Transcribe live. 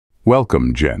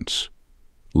Welcome, gents.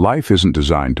 Life isn't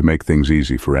designed to make things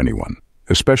easy for anyone,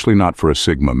 especially not for a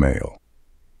Sigma male.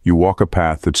 You walk a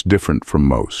path that's different from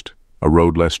most, a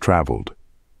road less traveled.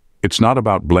 It's not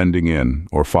about blending in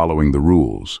or following the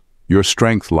rules. Your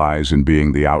strength lies in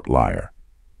being the outlier,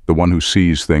 the one who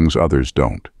sees things others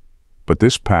don't. But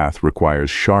this path requires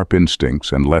sharp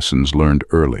instincts and lessons learned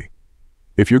early.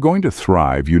 If you're going to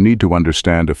thrive, you need to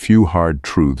understand a few hard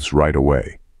truths right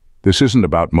away. This isn't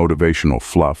about motivational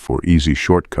fluff or easy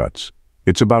shortcuts.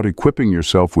 It's about equipping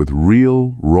yourself with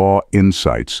real, raw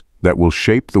insights that will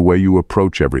shape the way you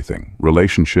approach everything: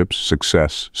 relationships,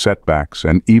 success, setbacks,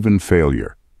 and even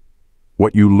failure.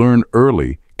 What you learn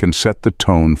early can set the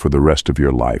tone for the rest of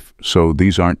your life, so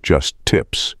these aren't just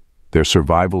tips. They're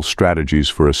survival strategies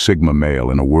for a Sigma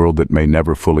male in a world that may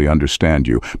never fully understand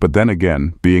you. But then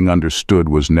again, being understood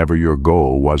was never your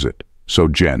goal, was it? So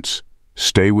gents,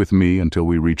 stay with me until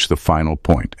we reach the final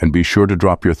point, and be sure to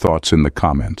drop your thoughts in the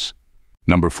comments.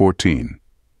 Number 14.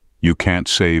 You can't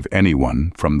save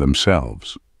anyone from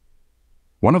themselves.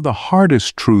 One of the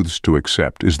hardest truths to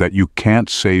accept is that you can't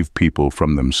save people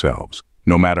from themselves.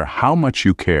 No matter how much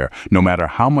you care, no matter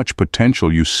how much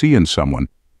potential you see in someone,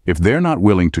 if they're not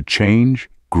willing to change,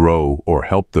 grow, or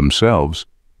help themselves,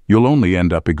 you'll only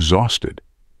end up exhausted.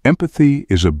 Empathy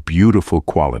is a beautiful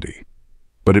quality,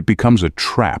 but it becomes a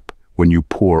trap when you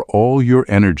pour all your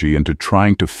energy into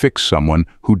trying to fix someone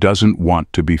who doesn't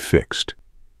want to be fixed.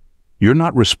 You're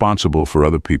not responsible for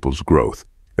other people's growth,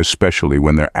 especially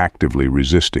when they're actively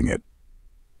resisting it.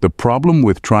 The problem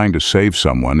with trying to save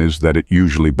someone is that it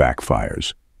usually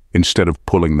backfires. Instead of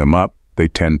pulling them up, they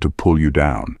tend to pull you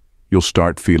down. You'll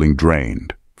start feeling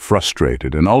drained,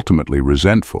 frustrated, and ultimately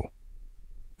resentful.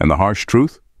 And the harsh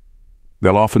truth?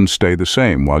 They'll often stay the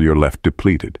same while you're left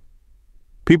depleted.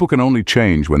 People can only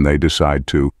change when they decide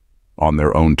to, on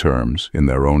their own terms, in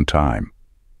their own time.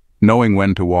 Knowing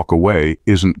when to walk away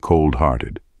isn't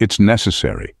cold-hearted. It's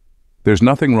necessary. There's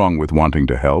nothing wrong with wanting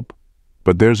to help,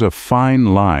 but there's a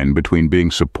fine line between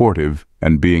being supportive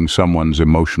and being someone's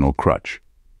emotional crutch.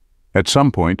 At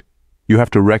some point, you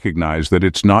have to recognize that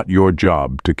it's not your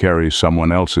job to carry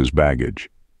someone else's baggage.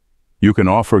 You can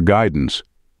offer guidance,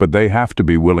 but they have to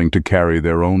be willing to carry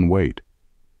their own weight.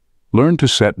 Learn to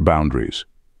set boundaries.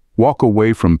 Walk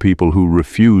away from people who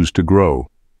refuse to grow,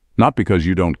 not because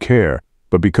you don't care,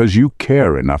 but because you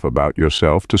care enough about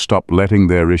yourself to stop letting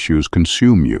their issues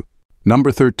consume you.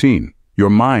 Number 13. Your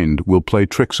mind will play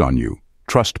tricks on you.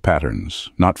 Trust patterns,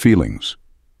 not feelings.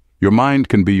 Your mind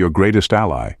can be your greatest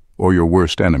ally or your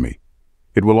worst enemy.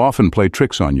 It will often play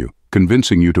tricks on you,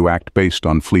 convincing you to act based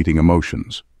on fleeting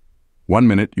emotions. One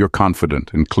minute you're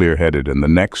confident and clear-headed, and the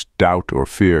next, doubt or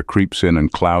fear creeps in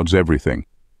and clouds everything.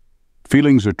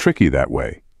 Feelings are tricky that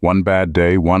way. One bad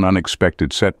day, one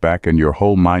unexpected setback, and your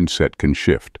whole mindset can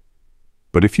shift.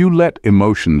 But if you let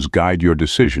emotions guide your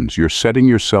decisions, you're setting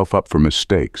yourself up for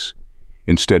mistakes.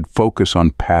 Instead, focus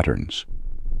on patterns.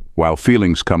 While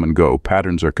feelings come and go,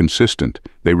 patterns are consistent.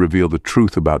 They reveal the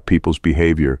truth about people's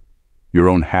behavior, your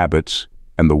own habits,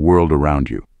 and the world around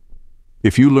you.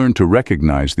 If you learn to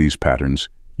recognize these patterns,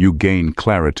 you gain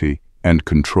clarity and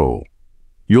control.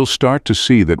 You'll start to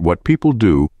see that what people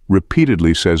do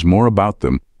repeatedly says more about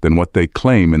them than what they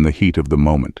claim in the heat of the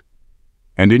moment.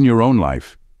 And in your own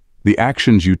life, the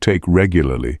actions you take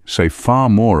regularly say far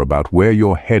more about where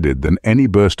you're headed than any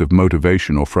burst of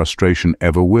motivation or frustration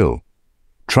ever will.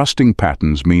 Trusting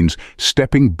patterns means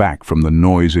stepping back from the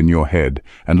noise in your head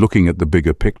and looking at the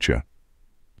bigger picture.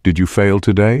 Did you fail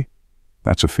today?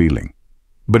 That's a feeling.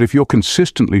 But if you're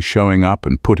consistently showing up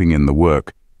and putting in the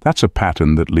work, that's a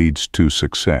pattern that leads to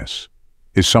success.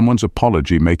 Is someone's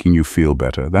apology making you feel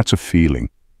better? That's a feeling.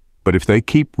 But if they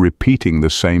keep repeating the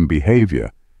same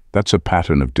behavior, that's a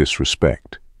pattern of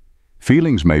disrespect.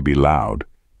 Feelings may be loud,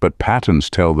 but patterns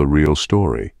tell the real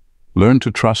story. Learn to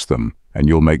trust them, and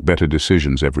you'll make better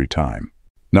decisions every time.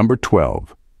 Number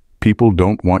 12. People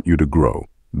don't want you to grow.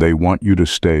 They want you to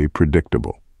stay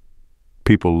predictable.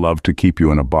 People love to keep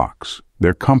you in a box.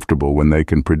 They're comfortable when they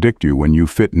can predict you, when you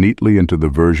fit neatly into the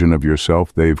version of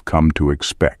yourself they've come to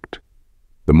expect.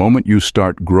 The moment you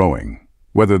start growing,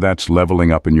 whether that's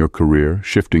leveling up in your career,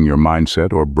 shifting your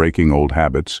mindset, or breaking old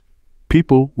habits,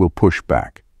 people will push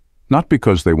back. Not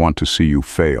because they want to see you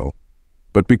fail,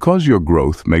 but because your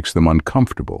growth makes them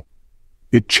uncomfortable.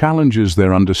 It challenges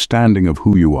their understanding of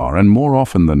who you are, and more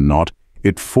often than not,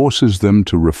 it forces them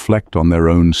to reflect on their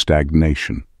own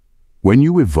stagnation. When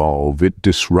you evolve, it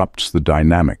disrupts the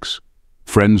dynamics.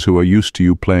 Friends who are used to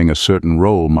you playing a certain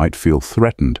role might feel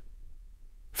threatened.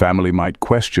 Family might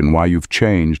question why you've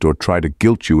changed or try to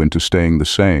guilt you into staying the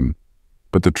same.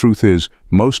 But the truth is,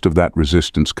 most of that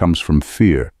resistance comes from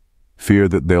fear, fear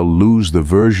that they'll lose the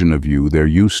version of you they're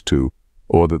used to,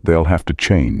 or that they'll have to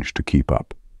change to keep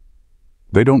up.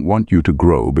 They don't want you to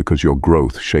grow because your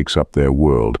growth shakes up their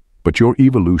world, but your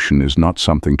evolution is not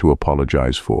something to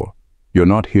apologize for. You're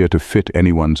not here to fit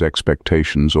anyone's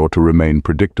expectations or to remain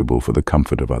predictable for the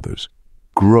comfort of others.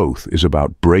 Growth is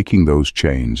about breaking those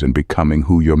chains and becoming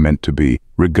who you're meant to be,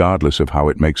 regardless of how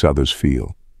it makes others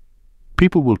feel.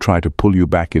 People will try to pull you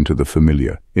back into the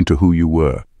familiar, into who you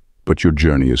were, but your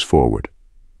journey is forward.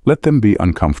 Let them be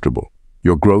uncomfortable.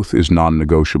 Your growth is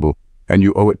non-negotiable, and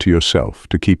you owe it to yourself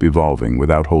to keep evolving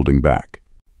without holding back.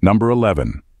 Number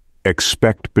 11.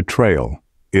 Expect betrayal.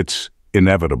 It's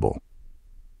inevitable.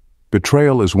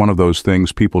 Betrayal is one of those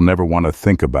things people never want to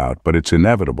think about, but it's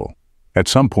inevitable. At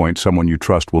some point, someone you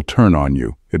trust will turn on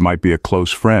you. It might be a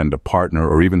close friend, a partner,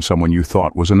 or even someone you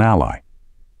thought was an ally.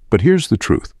 But here's the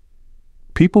truth.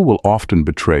 People will often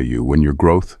betray you when your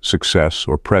growth, success,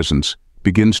 or presence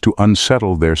begins to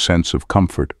unsettle their sense of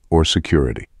comfort or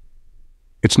security.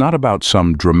 It's not about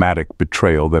some dramatic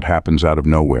betrayal that happens out of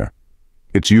nowhere.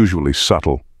 It's usually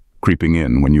subtle, creeping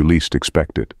in when you least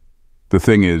expect it. The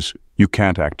thing is, you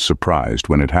can't act surprised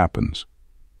when it happens.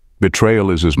 Betrayal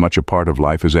is as much a part of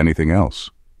life as anything else.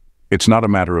 It's not a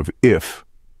matter of if,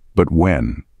 but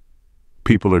when.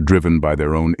 People are driven by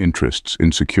their own interests,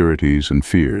 insecurities, and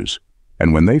fears,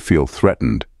 and when they feel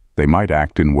threatened, they might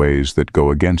act in ways that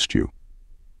go against you.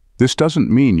 This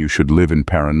doesn't mean you should live in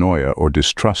paranoia or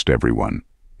distrust everyone.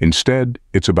 Instead,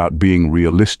 it's about being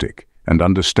realistic and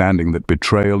understanding that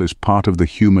betrayal is part of the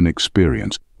human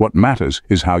experience. What matters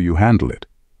is how you handle it.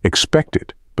 Expect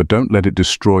it, but don't let it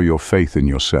destroy your faith in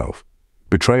yourself.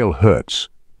 Betrayal hurts,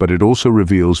 but it also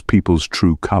reveals people's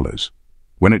true colors.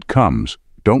 When it comes,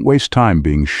 don't waste time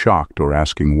being shocked or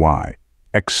asking why.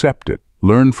 Accept it,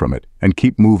 learn from it, and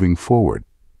keep moving forward.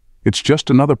 It's just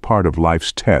another part of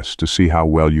life's test to see how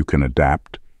well you can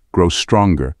adapt, grow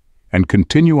stronger, and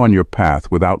continue on your path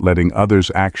without letting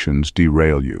others' actions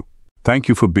derail you. Thank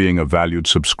you for being a valued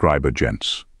subscriber,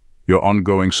 gents. Your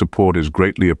ongoing support is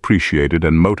greatly appreciated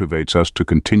and motivates us to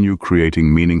continue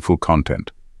creating meaningful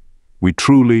content. We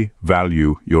truly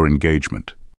value your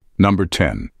engagement. Number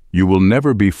 10. You will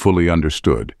never be fully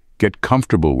understood. Get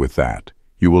comfortable with that.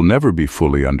 You will never be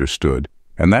fully understood,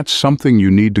 and that's something you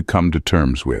need to come to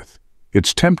terms with.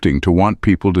 It's tempting to want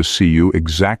people to see you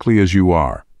exactly as you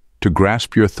are, to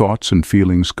grasp your thoughts and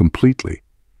feelings completely.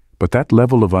 But that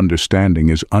level of understanding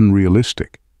is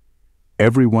unrealistic.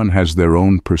 Everyone has their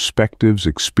own perspectives,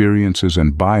 experiences,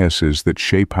 and biases that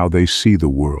shape how they see the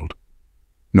world.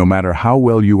 No matter how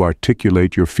well you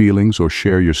articulate your feelings or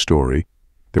share your story,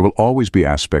 there will always be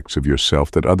aspects of yourself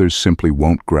that others simply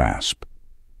won't grasp.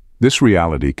 This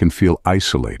reality can feel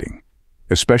isolating,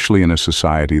 especially in a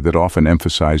society that often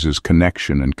emphasizes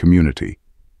connection and community.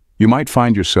 You might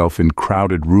find yourself in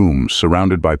crowded rooms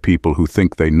surrounded by people who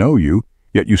think they know you,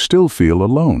 yet you still feel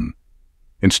alone.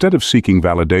 Instead of seeking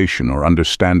validation or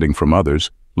understanding from others,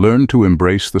 learn to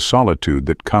embrace the solitude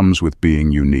that comes with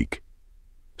being unique.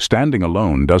 Standing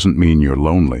alone doesn't mean you're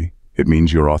lonely, it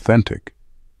means you're authentic.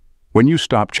 When you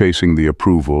stop chasing the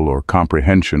approval or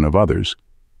comprehension of others,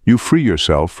 you free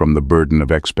yourself from the burden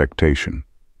of expectation.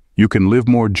 You can live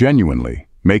more genuinely,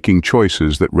 making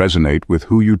choices that resonate with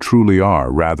who you truly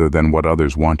are rather than what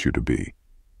others want you to be.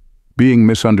 Being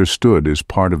misunderstood is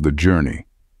part of the journey.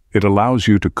 It allows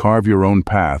you to carve your own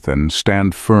path and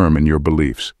stand firm in your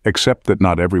beliefs. Accept that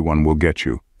not everyone will get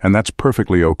you, and that's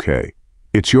perfectly okay.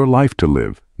 It's your life to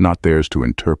live, not theirs to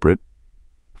interpret.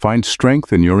 Find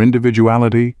strength in your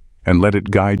individuality and let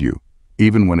it guide you,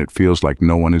 even when it feels like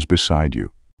no one is beside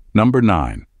you. Number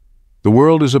 9. The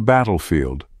world is a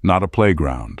battlefield, not a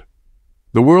playground.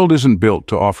 The world isn't built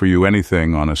to offer you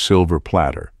anything on a silver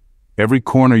platter. Every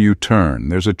corner you turn,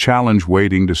 there's a challenge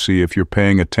waiting to see if you're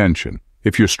paying attention,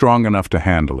 if you're strong enough to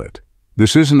handle it.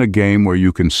 This isn't a game where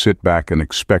you can sit back and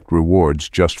expect rewards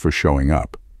just for showing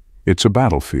up. It's a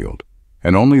battlefield,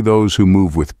 and only those who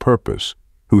move with purpose,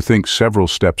 who think several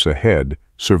steps ahead,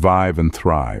 survive and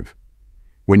thrive.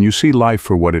 When you see life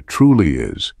for what it truly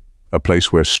is, a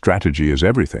place where strategy is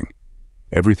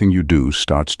everything you do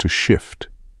starts to shift.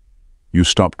 You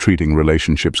stop treating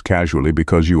relationships casually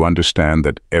because you understand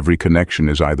that every connection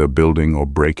is either building or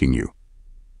breaking you.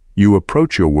 You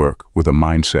approach your work with a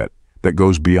mindset that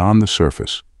goes beyond the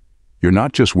surface. You're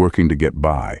not just working to get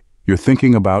by, you're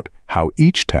thinking about how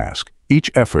each task,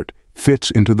 each effort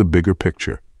fits into the bigger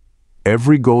picture.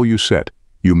 Every goal you set,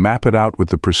 you map it out with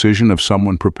the precision of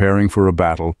someone preparing for a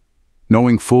battle,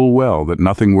 knowing full well that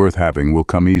nothing worth having will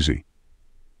come easy.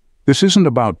 This isn't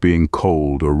about being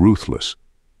cold or ruthless.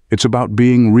 It's about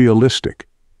being realistic.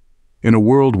 In a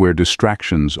world where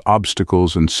distractions,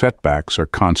 obstacles, and setbacks are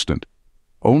constant,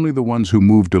 only the ones who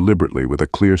move deliberately with a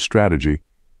clear strategy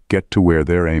get to where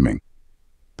they're aiming.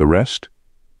 The rest?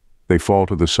 They fall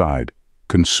to the side,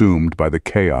 consumed by the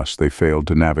chaos they failed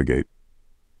to navigate.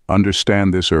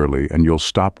 Understand this early, and you'll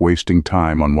stop wasting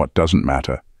time on what doesn't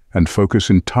matter and focus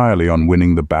entirely on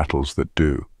winning the battles that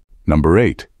do. Number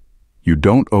 8. You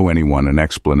don't owe anyone an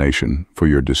explanation for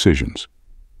your decisions.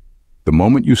 The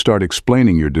moment you start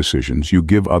explaining your decisions, you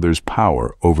give others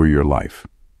power over your life.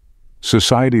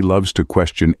 Society loves to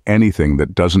question anything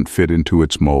that doesn't fit into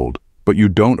its mold, but you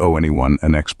don't owe anyone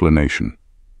an explanation.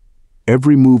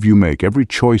 Every move you make, every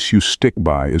choice you stick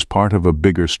by is part of a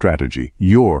bigger strategy,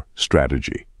 your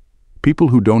strategy. People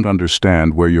who don't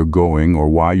understand where you're going or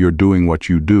why you're doing what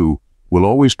you do will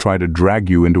always try to drag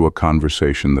you into a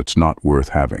conversation that's not worth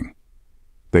having.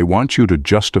 They want you to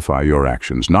justify your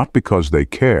actions, not because they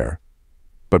care,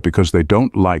 but because they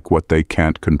don't like what they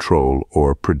can't control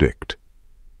or predict.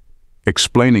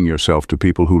 Explaining yourself to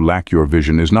people who lack your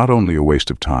vision is not only a waste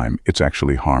of time, it's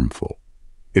actually harmful.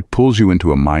 It pulls you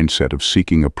into a mindset of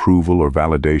seeking approval or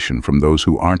validation from those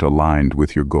who aren't aligned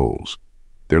with your goals.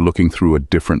 They're looking through a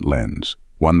different lens,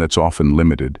 one that's often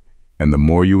limited, and the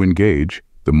more you engage,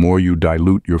 the more you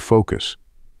dilute your focus.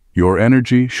 Your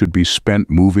energy should be spent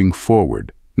moving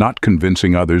forward, not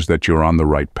convincing others that you're on the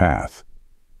right path.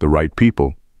 The right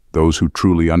people, those who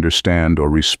truly understand or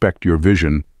respect your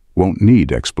vision, won't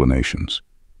need explanations.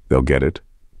 They'll get it,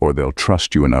 or they'll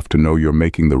trust you enough to know you're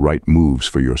making the right moves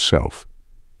for yourself.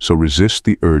 So resist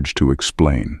the urge to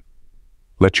explain.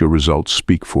 Let your results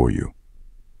speak for you.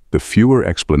 The fewer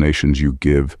explanations you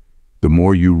give, the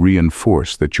more you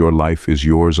reinforce that your life is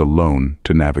yours alone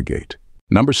to navigate.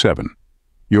 Number 7.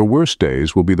 Your worst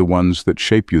days will be the ones that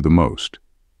shape you the most.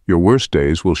 Your worst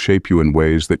days will shape you in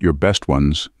ways that your best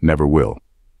ones never will.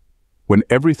 When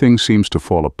everything seems to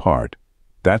fall apart,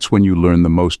 that's when you learn the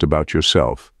most about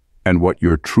yourself and what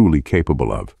you're truly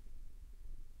capable of.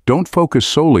 Don't focus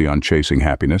solely on chasing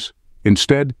happiness.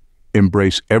 Instead,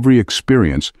 embrace every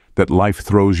experience that life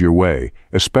throws your way,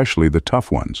 especially the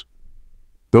tough ones.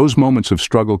 Those moments of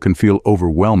struggle can feel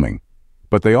overwhelming,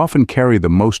 but they often carry the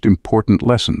most important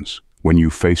lessons. When you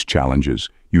face challenges,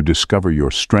 you discover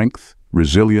your strength,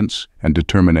 resilience, and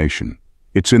determination.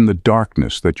 It's in the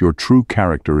darkness that your true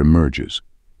character emerges.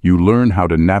 You learn how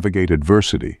to navigate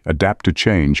adversity, adapt to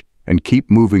change, and keep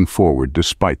moving forward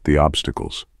despite the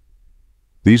obstacles.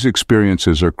 These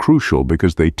experiences are crucial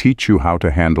because they teach you how to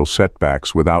handle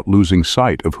setbacks without losing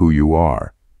sight of who you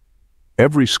are.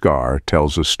 Every scar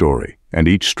tells a story, and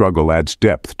each struggle adds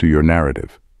depth to your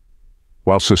narrative.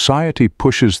 While society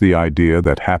pushes the idea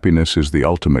that happiness is the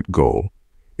ultimate goal,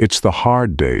 it's the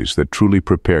hard days that truly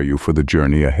prepare you for the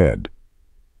journey ahead.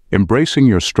 Embracing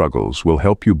your struggles will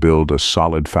help you build a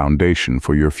solid foundation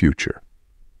for your future.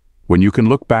 When you can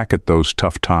look back at those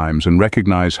tough times and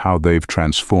recognize how they've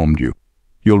transformed you,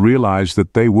 you'll realize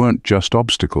that they weren't just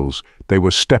obstacles, they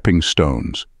were stepping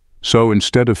stones. So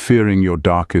instead of fearing your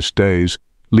darkest days,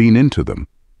 lean into them.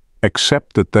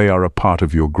 Accept that they are a part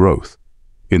of your growth.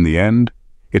 In the end,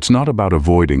 it's not about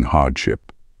avoiding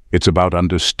hardship. It's about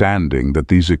understanding that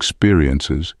these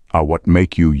experiences are what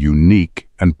make you unique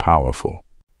and powerful.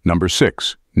 Number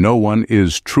 6. No one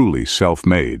is truly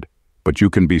self-made, but you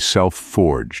can be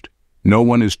self-forged. No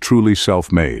one is truly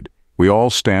self-made. We all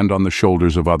stand on the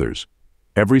shoulders of others.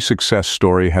 Every success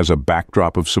story has a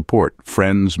backdrop of support,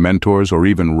 friends, mentors, or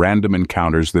even random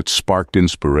encounters that sparked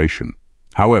inspiration.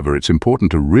 However, it's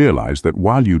important to realize that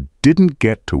while you didn't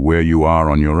get to where you are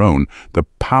on your own, the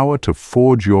power to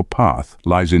forge your path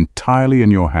lies entirely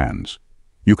in your hands.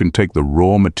 You can take the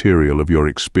raw material of your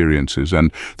experiences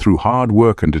and, through hard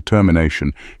work and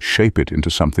determination, shape it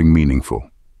into something meaningful.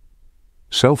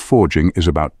 Self-forging is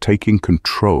about taking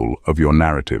control of your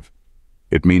narrative.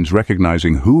 It means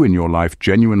recognizing who in your life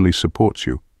genuinely supports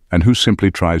you and who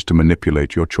simply tries to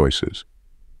manipulate your choices.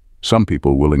 Some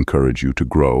people will encourage you to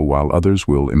grow while others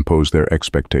will impose their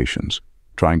expectations,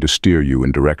 trying to steer you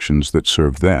in directions that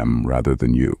serve them rather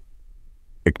than you.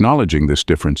 Acknowledging this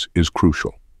difference is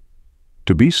crucial.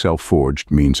 To be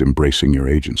self-forged means embracing your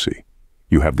agency.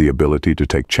 You have the ability to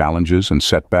take challenges and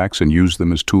setbacks and use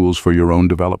them as tools for your own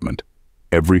development.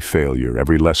 Every failure,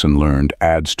 every lesson learned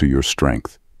adds to your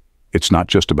strength. It's not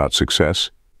just about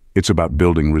success, it's about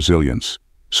building resilience.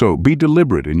 So be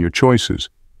deliberate in your choices.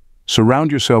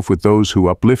 Surround yourself with those who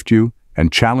uplift you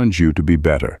and challenge you to be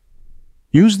better.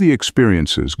 Use the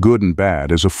experiences, good and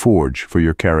bad, as a forge for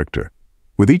your character.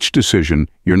 With each decision,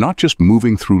 you're not just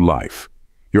moving through life.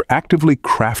 You're actively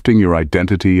crafting your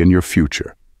identity and your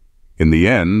future. In the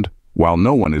end, while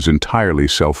no one is entirely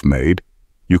self-made,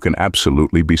 you can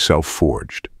absolutely be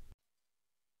self-forged.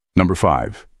 Number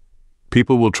 5.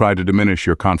 People will try to diminish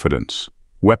your confidence.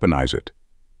 Weaponize it.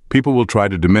 People will try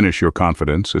to diminish your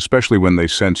confidence, especially when they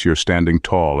sense you're standing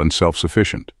tall and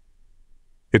self-sufficient.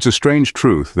 It's a strange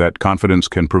truth that confidence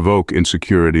can provoke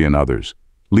insecurity in others,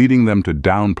 leading them to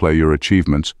downplay your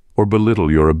achievements or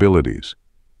belittle your abilities.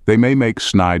 They may make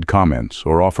snide comments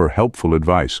or offer helpful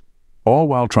advice, all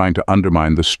while trying to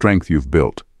undermine the strength you've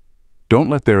built. Don't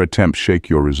let their attempts shake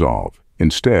your resolve.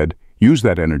 Instead, use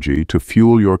that energy to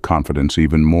fuel your confidence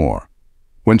even more.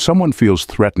 When someone feels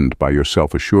threatened by your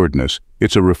self-assuredness,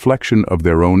 it's a reflection of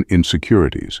their own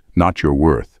insecurities, not your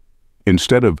worth.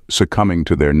 Instead of succumbing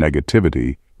to their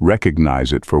negativity,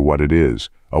 recognize it for what it is,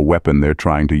 a weapon they're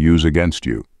trying to use against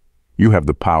you. You have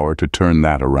the power to turn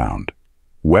that around.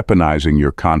 Weaponizing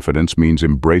your confidence means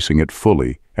embracing it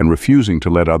fully and refusing to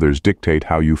let others dictate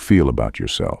how you feel about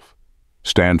yourself.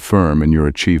 Stand firm in your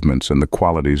achievements and the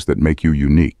qualities that make you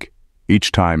unique.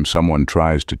 Each time someone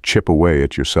tries to chip away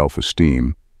at your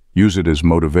self-esteem, use it as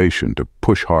motivation to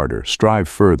push harder, strive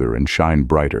further, and shine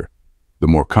brighter. The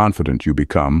more confident you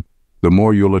become, the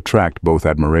more you'll attract both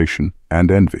admiration and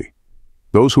envy.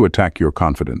 Those who attack your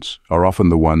confidence are often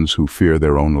the ones who fear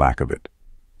their own lack of it.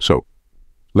 So,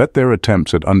 let their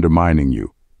attempts at undermining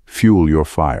you fuel your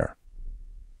fire.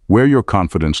 Wear your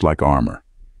confidence like armor.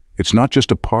 It's not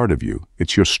just a part of you,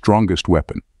 it's your strongest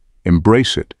weapon.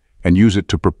 Embrace it and use it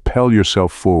to propel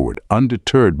yourself forward,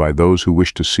 undeterred by those who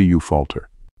wish to see you falter.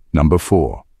 Number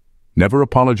 4. Never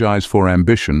apologize for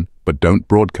ambition, but don't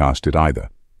broadcast it either.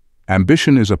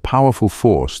 Ambition is a powerful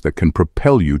force that can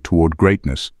propel you toward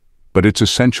greatness, but it's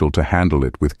essential to handle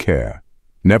it with care.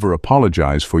 Never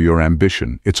apologize for your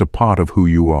ambition. It's a part of who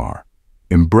you are.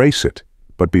 Embrace it,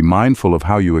 but be mindful of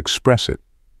how you express it.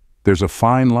 There's a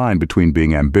fine line between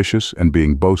being ambitious and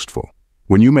being boastful.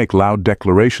 When you make loud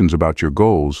declarations about your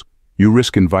goals, you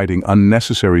risk inviting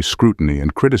unnecessary scrutiny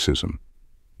and criticism.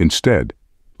 Instead,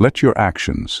 let your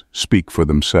actions speak for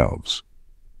themselves.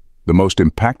 The most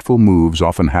impactful moves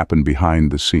often happen behind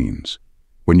the scenes.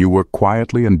 When you work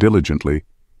quietly and diligently,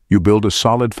 you build a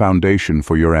solid foundation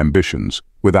for your ambitions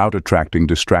without attracting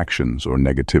distractions or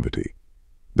negativity.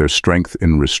 There's strength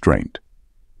in restraint.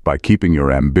 By keeping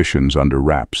your ambitions under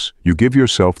wraps, you give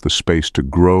yourself the space to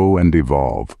grow and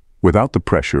evolve without the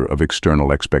pressure of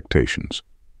external expectations.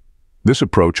 This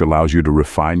approach allows you to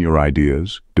refine your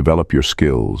ideas, develop your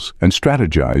skills, and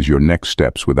strategize your next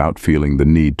steps without feeling the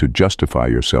need to justify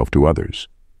yourself to others.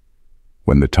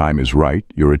 When the time is right,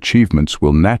 your achievements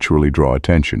will naturally draw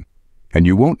attention, and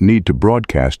you won't need to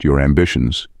broadcast your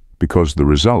ambitions because the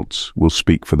results will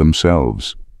speak for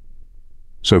themselves.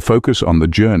 So focus on the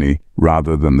journey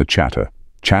rather than the chatter.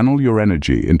 Channel your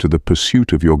energy into the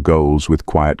pursuit of your goals with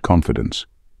quiet confidence.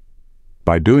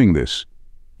 By doing this,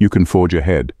 you can forge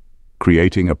ahead,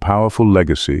 creating a powerful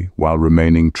legacy while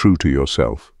remaining true to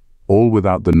yourself, all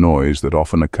without the noise that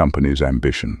often accompanies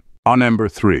ambition. On number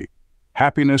 3,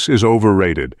 happiness is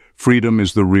overrated. Freedom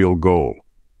is the real goal.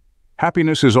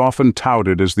 Happiness is often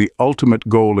touted as the ultimate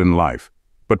goal in life,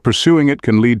 but pursuing it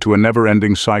can lead to a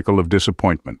never-ending cycle of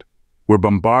disappointment. We're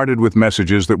bombarded with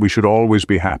messages that we should always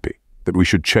be happy, that we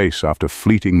should chase after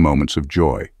fleeting moments of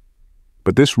joy.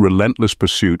 But this relentless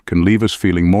pursuit can leave us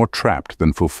feeling more trapped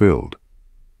than fulfilled.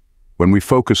 When we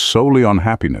focus solely on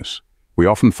happiness, we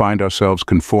often find ourselves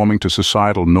conforming to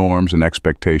societal norms and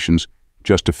expectations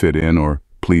just to fit in or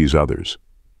please others.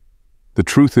 The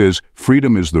truth is,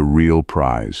 freedom is the real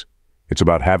prize. It's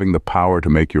about having the power to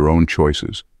make your own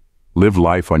choices, live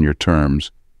life on your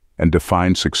terms, and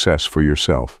define success for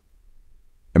yourself.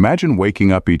 Imagine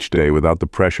waking up each day without the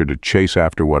pressure to chase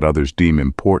after what others deem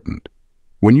important.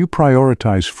 When you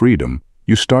prioritize freedom,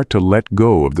 you start to let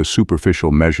go of the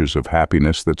superficial measures of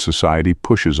happiness that society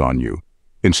pushes on you.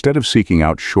 Instead of seeking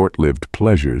out short-lived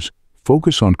pleasures,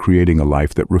 focus on creating a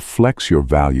life that reflects your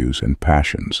values and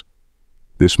passions.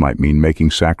 This might mean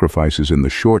making sacrifices in the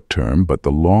short term, but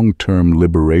the long-term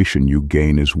liberation you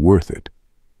gain is worth it.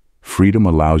 Freedom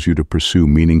allows you to pursue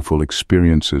meaningful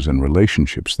experiences and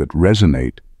relationships that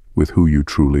resonate with who you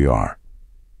truly are.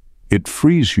 It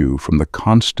frees you from the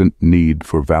constant need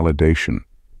for validation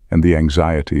and the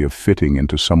anxiety of fitting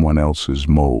into someone else's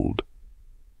mold.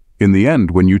 In the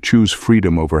end, when you choose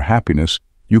freedom over happiness,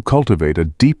 you cultivate a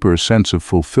deeper sense of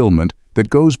fulfillment that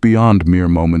goes beyond mere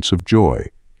moments of joy,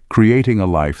 creating a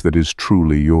life that is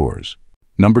truly yours.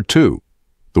 Number 2,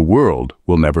 the world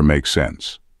will never make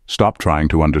sense. Stop trying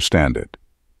to understand it.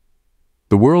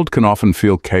 The world can often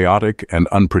feel chaotic and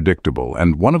unpredictable,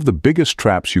 and one of the biggest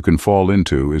traps you can fall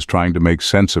into is trying to make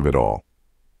sense of it all.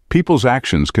 People's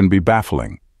actions can be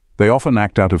baffling. They often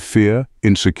act out of fear,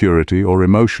 insecurity, or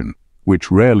emotion,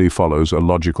 which rarely follows a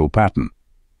logical pattern.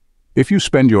 If you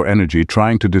spend your energy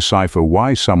trying to decipher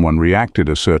why someone reacted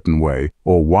a certain way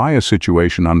or why a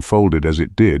situation unfolded as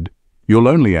it did, you'll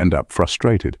only end up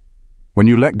frustrated. When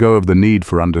you let go of the need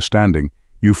for understanding,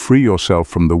 you free yourself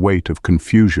from the weight of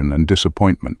confusion and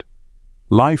disappointment.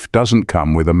 Life doesn't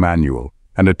come with a manual,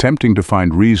 and attempting to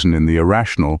find reason in the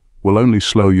irrational will only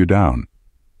slow you down.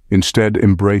 Instead,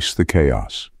 embrace the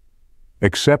chaos.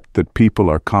 Accept that people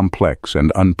are complex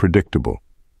and unpredictable.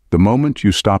 The moment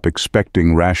you stop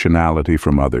expecting rationality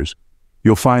from others,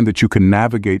 you'll find that you can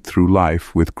navigate through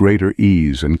life with greater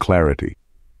ease and clarity.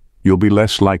 You'll be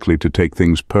less likely to take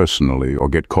things personally or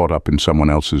get caught up in someone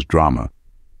else's drama.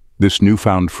 This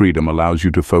newfound freedom allows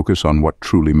you to focus on what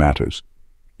truly matters: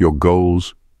 your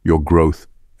goals, your growth,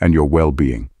 and your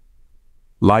well-being.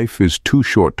 Life is too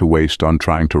short to waste on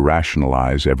trying to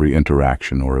rationalize every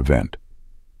interaction or event.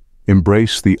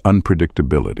 Embrace the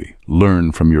unpredictability,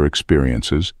 learn from your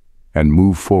experiences, and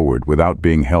move forward without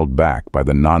being held back by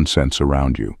the nonsense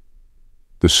around you.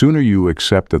 The sooner you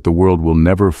accept that the world will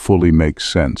never fully make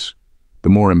sense, the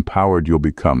more empowered you'll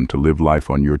become to live life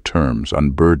on your terms,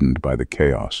 unburdened by the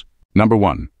chaos. Number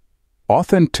 1.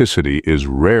 Authenticity is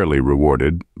rarely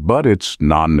rewarded, but it's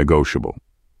non-negotiable.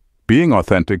 Being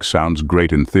authentic sounds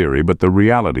great in theory, but the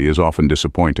reality is often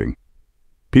disappointing.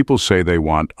 People say they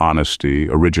want honesty,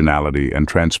 originality, and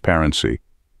transparency,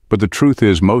 but the truth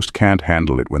is most can't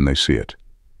handle it when they see it.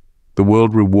 The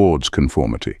world rewards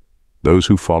conformity, those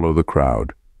who follow the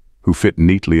crowd, who fit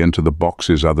neatly into the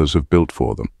boxes others have built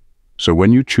for them. So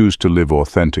when you choose to live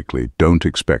authentically, don't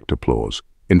expect applause.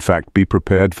 In fact, be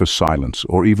prepared for silence,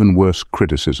 or even worse,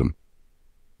 criticism.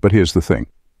 But here's the thing.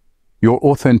 Your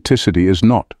authenticity is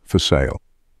not for sale.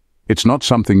 It's not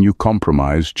something you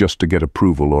compromise just to get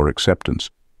approval or acceptance.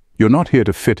 You're not here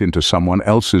to fit into someone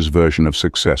else's version of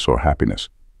success or happiness.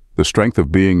 The strength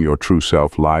of being your true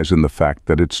self lies in the fact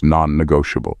that it's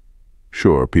non-negotiable.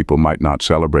 Sure, people might not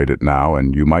celebrate it now,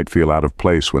 and you might feel out of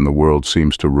place when the world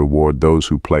seems to reward those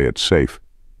who play it safe.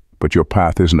 But your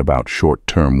path isn't about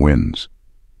short-term wins.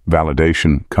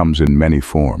 Validation comes in many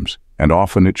forms, and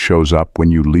often it shows up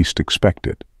when you least expect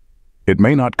it. It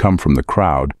may not come from the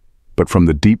crowd, but from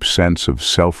the deep sense of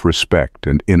self-respect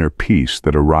and inner peace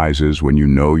that arises when you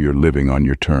know you're living on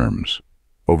your terms.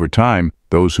 Over time,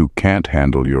 those who can't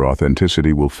handle your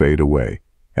authenticity will fade away,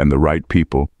 and the right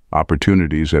people,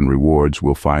 opportunities, and rewards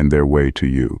will find their way to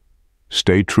you.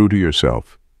 Stay true to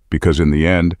yourself, because in the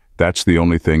end, that's the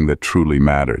only thing that truly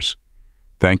matters.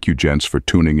 Thank you, gents, for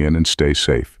tuning in, and stay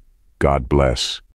safe. God bless.